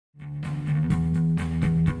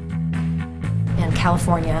in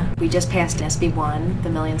California. We just passed SB1, the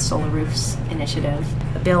Million Solar Roofs Initiative,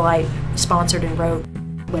 a bill I sponsored and wrote.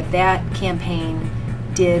 What that campaign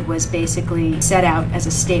did was basically set out as a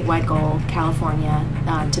statewide goal, California,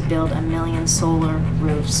 to build 1 million solar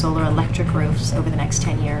roofs, solar electric roofs over the next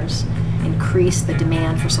 10 years, increase the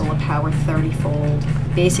demand for solar power 30-fold.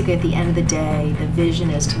 Basically, at the end of the day, the vision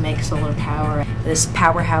is to make solar power this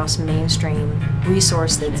powerhouse mainstream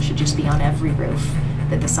resource that should just be on every roof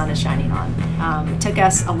that the sun is shining on. It took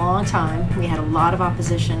us a long time. We had a lot of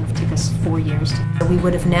opposition. It took us 4 years. We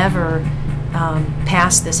would have never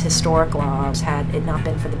passed this historic law had it not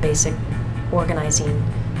been for the basic organizing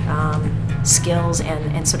skills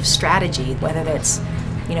and sort of strategy, whether that's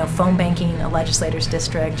phone banking a legislator's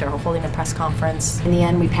district or holding a press conference. In the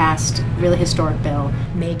end, we passed a really historic bill,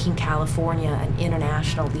 making California an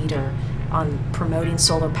international leader on promoting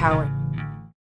solar power.